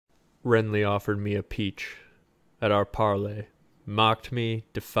Renly offered me a peach at our parley, mocked me,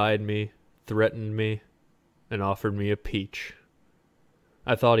 defied me, threatened me, and offered me a peach.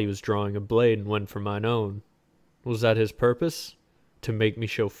 I thought he was drawing a blade and went for mine own. Was that his purpose? To make me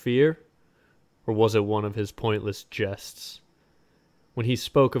show fear? Or was it one of his pointless jests? When he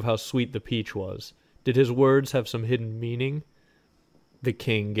spoke of how sweet the peach was, did his words have some hidden meaning? The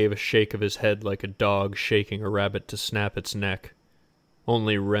king gave a shake of his head like a dog shaking a rabbit to snap its neck.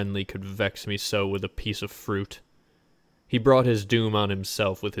 Only Renly could vex me so with a piece of fruit. He brought his doom on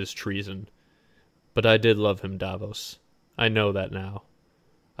himself with his treason. But I did love him, Davos. I know that now.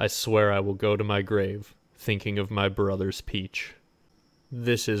 I swear I will go to my grave, thinking of my brother's peach.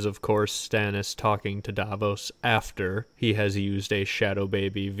 This is, of course, Stannis talking to Davos after he has used a shadow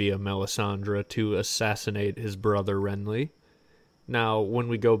baby via Melisandre to assassinate his brother Renly. Now, when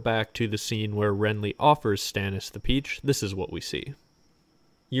we go back to the scene where Renly offers Stannis the peach, this is what we see.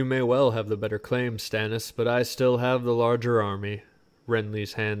 You may well have the better claim, Stannis, but I still have the larger army.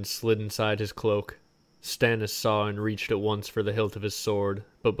 Renly's hand slid inside his cloak. Stannis saw and reached at once for the hilt of his sword,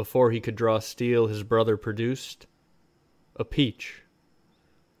 but before he could draw steel, his brother produced a peach.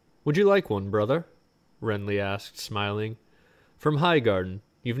 "Would you like one, brother?" Renly asked, smiling. "From Highgarden.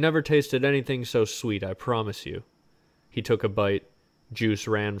 You've never tasted anything so sweet, I promise you." He took a bite. Juice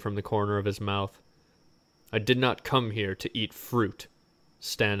ran from the corner of his mouth. "I did not come here to eat fruit."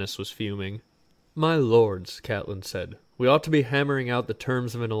 Stannis was fuming. "My lords," Catelyn said, "we ought to be hammering out the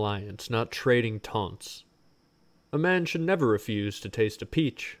terms of an alliance, not trading taunts." "A man should never refuse to taste a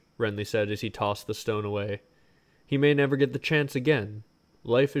peach," Renly said as he tossed the stone away. "He may never get the chance again.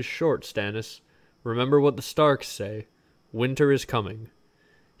 Life is short, Stannis. Remember what the Starks say. Winter is coming."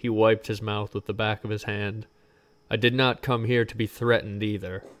 He wiped his mouth with the back of his hand. "I did not come here to be threatened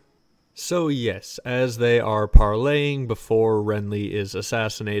either." So yes, as they are parleying before Renly is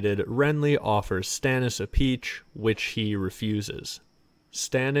assassinated, Renly offers Stannis a peach, which he refuses.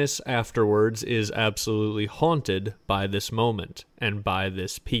 Stannis afterwards is absolutely haunted by this moment, and by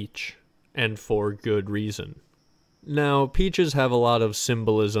this peach, and for good reason. Now, peaches have a lot of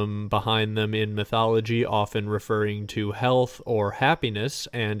symbolism behind them in mythology, often referring to health or happiness,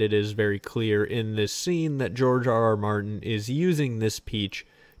 and it is very clear in this scene that George R. R. Martin is using this peach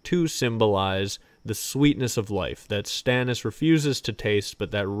to symbolize the sweetness of life that Stannis refuses to taste,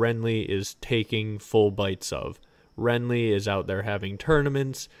 but that Renly is taking full bites of. Renly is out there having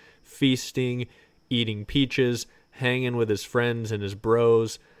tournaments, feasting, eating peaches, hanging with his friends and his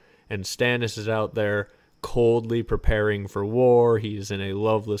bros, and Stannis is out there coldly preparing for war. He's in a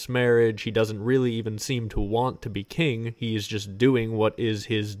loveless marriage. He doesn't really even seem to want to be king. He's just doing what is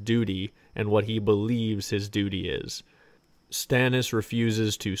his duty and what he believes his duty is. Stannis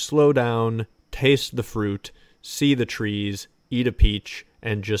refuses to slow down, taste the fruit, see the trees, eat a peach,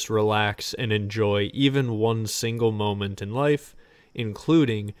 and just relax and enjoy even one single moment in life,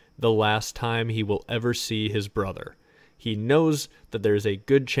 including the last time he will ever see his brother. He knows that there's a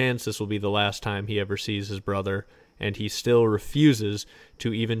good chance this will be the last time he ever sees his brother, and he still refuses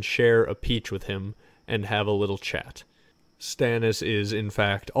to even share a peach with him and have a little chat. Stannis is, in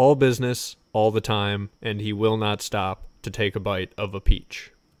fact, all business, all the time, and he will not stop to take a bite of a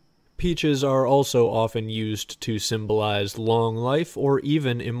peach. Peaches are also often used to symbolize long life or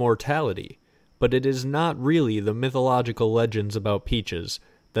even immortality, but it is not really the mythological legends about peaches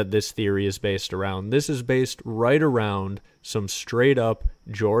that this theory is based around. This is based right around some straight-up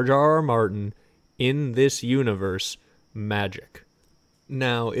George R. R. Martin, in this universe, magic.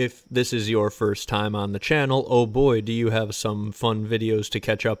 Now, if this is your first time on the channel, oh boy, do you have some fun videos to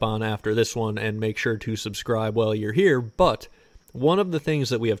catch up on after this one, and make sure to subscribe while you're here. But one of the things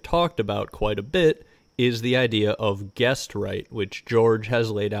that we have talked about quite a bit is the idea of guest right, which George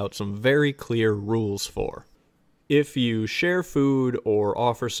has laid out some very clear rules for. If you share food or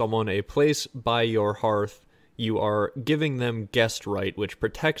offer someone a place by your hearth, you are giving them guest right, which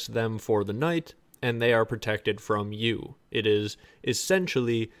protects them for the night, and they are protected from you. It is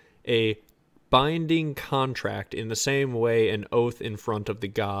essentially a binding contract in the same way an oath in front of the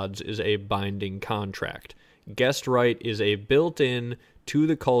gods is a binding contract. Guest right is a built-in to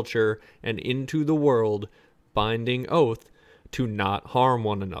the culture and into the world binding oath to not harm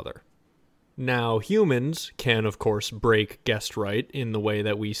one another. Now, humans can, of course, break guest right in the way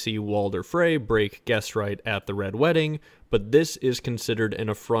that we see Walder Frey break guest right at the Red Wedding, but this is considered an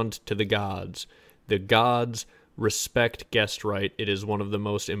affront to the gods. The gods respect guest right. It is one of the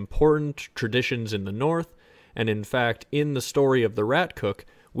most important traditions in the North, and in fact, in the story of the Rat Cook,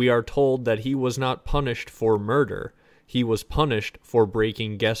 we are told that he was not punished for murder. He was punished for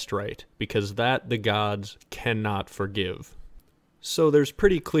breaking guest right, because that the gods cannot forgive. So there's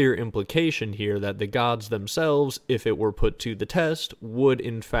pretty clear implication here that the gods themselves, if it were put to the test, would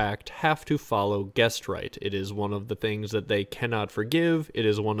in fact have to follow guest right. It is one of the things that they cannot forgive, it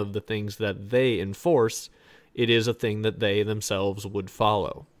is one of the things that they enforce, it is a thing that they themselves would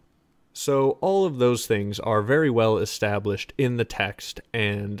follow. So all of those things are very well established in the text,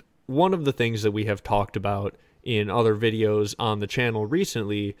 and one of the things that we have talked about in other videos on the channel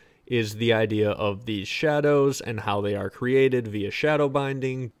recently is the idea of these shadows and how they are created via shadow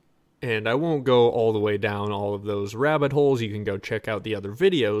binding. And I won't go all the way down all of those rabbit holes, you can go check out the other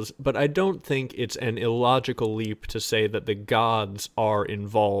videos, but I don't think it's an illogical leap to say that the gods are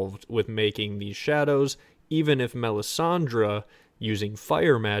involved with making these shadows, even if Melisandre, using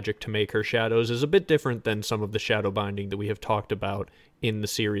fire magic to make her shadows, is a bit different than some of the shadow binding that we have talked about in the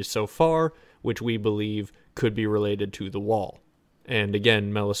series so far, which we believe could be related to the wall. And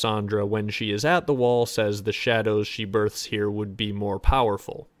again, Melisandre, when she is at the wall, says the shadows she births here would be more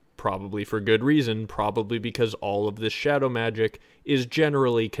powerful. Probably for good reason, probably because all of this shadow magic is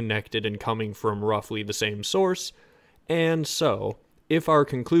generally connected and coming from roughly the same source. And so, if our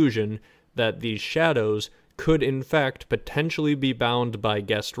conclusion that these shadows could in fact potentially be bound by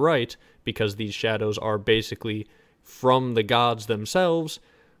guest right, because these shadows are basically from the gods themselves,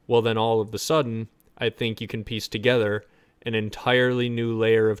 well then all of a sudden, I think you can piece together an entirely new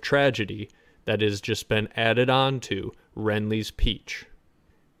layer of tragedy that has just been added on to Renly's peach.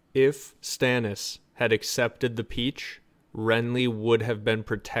 If Stannis had accepted the peach, Renly would have been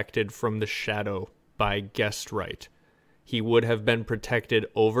protected from the shadow by guest right. He would have been protected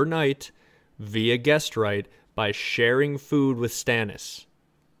overnight via guest right by sharing food with Stannis.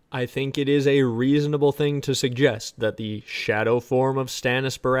 I think it is a reasonable thing to suggest that the shadow form of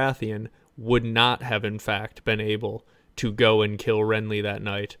Stannis Baratheon would not have in fact been able to go and kill Renly that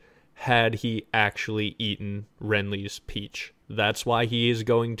night had he actually eaten Renly's peach. That's why he is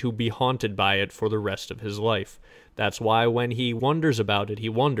going to be haunted by it for the rest of his life. That's why when he wonders about it, he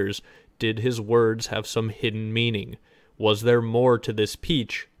wonders, did his words have some hidden meaning? Was there more to this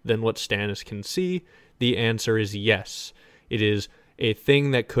peach than what Stannis can see? The answer is yes. It is a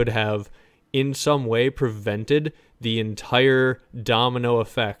thing that could have in some way prevented the entire domino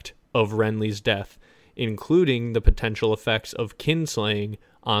effect of Renly's death, including the potential effects of kinslaying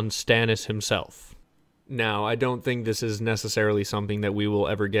on Stannis himself. Now, I don't think this is necessarily something that we will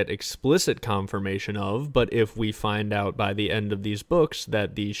ever get explicit confirmation of, but if we find out by the end of these books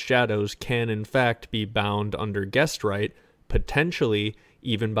that these shadows can in fact be bound under guest right, potentially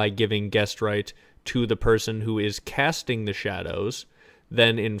even by giving guest right to the person who is casting the shadows,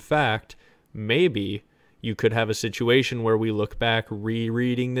 then in fact, maybe you could have a situation where we look back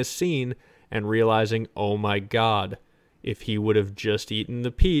rereading this scene and realizing, oh my god, if he would have just eaten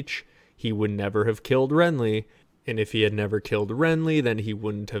the peach, he would never have killed Renly, and if he had never killed Renly, then he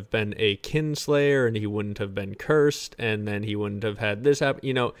wouldn't have been a kinslayer, and he wouldn't have been cursed, and then he wouldn't have had this happen.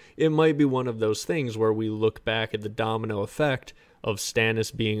 You know, it might be one of those things where we look back at the domino effect of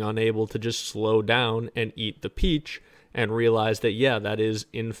Stannis being unable to just slow down and eat the peach, and realize that, yeah, that is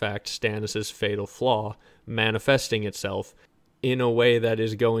in fact Stannis' fatal flaw manifesting itself in a way that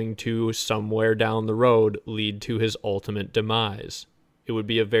is going to, somewhere down the road, lead to his ultimate demise. It would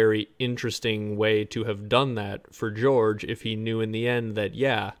be a very interesting way to have done that for George if he knew in the end that,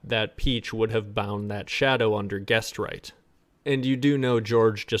 yeah, that peach would have bound that shadow under guest right. And you do know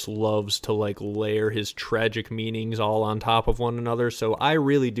George just loves to, layer his tragic meanings all on top of one another, so I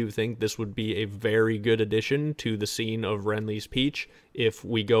really do think this would be a very good addition to the scene of Renly's peach if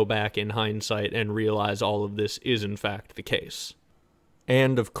we go back in hindsight and realize all of this is in fact the case.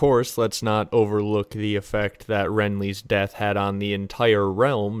 And of course, let's not overlook the effect that Renly's death had on the entire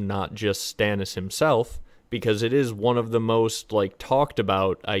realm, not just Stannis himself, because it is one of the most, talked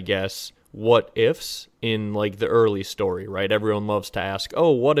about, I guess, what-ifs in, the early story, right? Everyone loves to ask,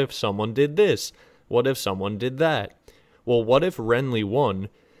 oh, what if someone did this? What if someone did that? Well, what if Renly 1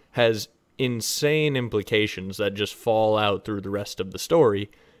 has insane implications that just fall out through the rest of the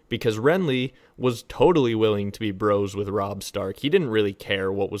story? Because Renly was totally willing to be bros with Robb Stark. He didn't really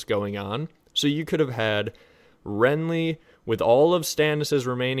care what was going on. So you could have had Renly with all of Stannis'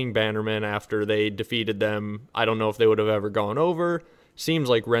 remaining bannermen after they defeated them. I don't know if they would have ever gone over. Seems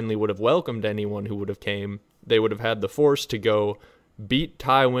like Renly would have welcomed anyone who would have came. They would have had the force to go beat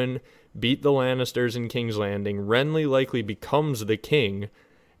Tywin, beat the Lannisters in King's Landing. Renly likely becomes the king,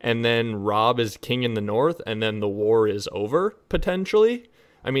 and then Robb is king in the north, and then the war is over, potentially.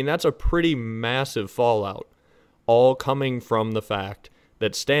 I mean, that's a pretty massive fallout, all coming from the fact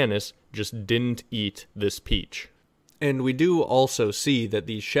that Stannis just didn't eat this peach. And we do also see that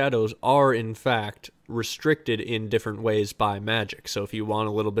these shadows are, in fact, restricted in different ways by magic. So if you want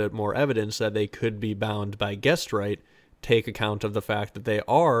a little bit more evidence that they could be bound by guest right, take account of the fact that they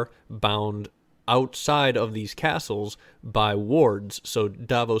are bound outside of these castles by wards. So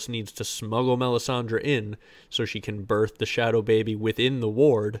Davos needs to smuggle Melisandre in so she can birth the shadow baby within the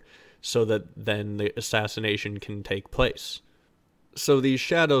ward so that then the assassination can take place. So these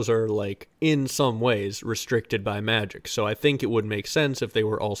shadows are, like, in some ways restricted by magic, so I think it would make sense if they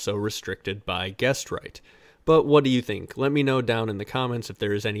were also restricted by guest right. But what do you think? Let me know down in the comments if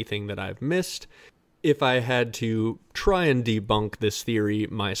there is anything that I've missed. If I had to try and debunk this theory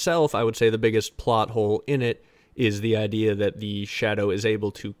myself, I would say the biggest plot hole in it is the idea that the shadow is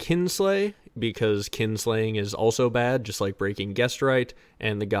able to kinslay, because kinslaying is also bad, just like breaking guest right,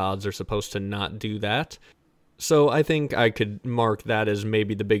 and the gods are supposed to not do that. So I think I could mark that as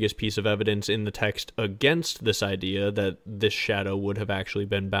maybe the biggest piece of evidence in the text against this idea that this shadow would have actually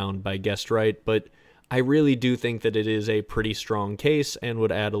been bound by guest right, but I really do think that it is a pretty strong case and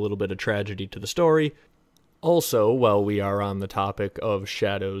would add a little bit of tragedy to the story. Also, while we are on the topic of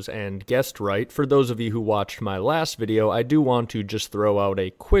shadows and guest right, for those of you who watched my last video, I do want to just throw out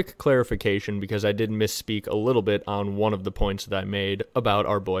a quick clarification because I did misspeak a little bit on one of the points that I made about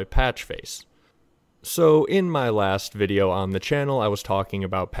our boy Patchface. So, in my last video on the channel, I was talking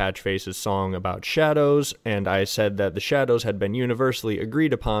about Patchface's song about shadows, and I said that the shadows had been universally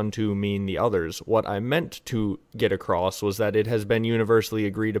agreed upon to mean the others. What I meant to get across was that it has been universally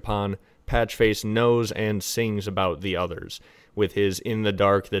agreed upon Patchface knows and sings about the others, with his "in the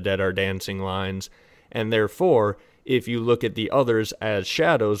dark the dead are dancing" lines, and therefore, if you look at the others as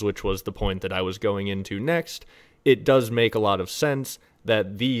shadows, which was the point that I was going into next, it does make a lot of sense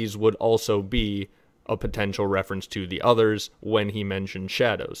that these would also be a potential reference to the others when he mentioned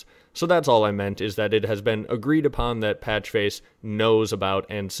shadows. So that's all I meant, is that it has been agreed upon that Patchface knows about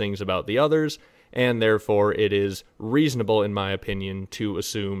and sings about the others, and therefore it is reasonable, in my opinion, to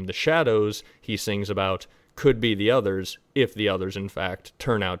assume the shadows he sings about could be the others, if the others, in fact,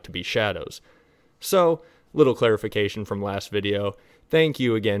 turn out to be shadows. So, little clarification from last video. Thank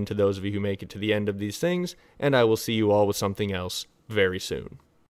you again to those of you who make it to the end of these things, and I will see you all with something else very soon.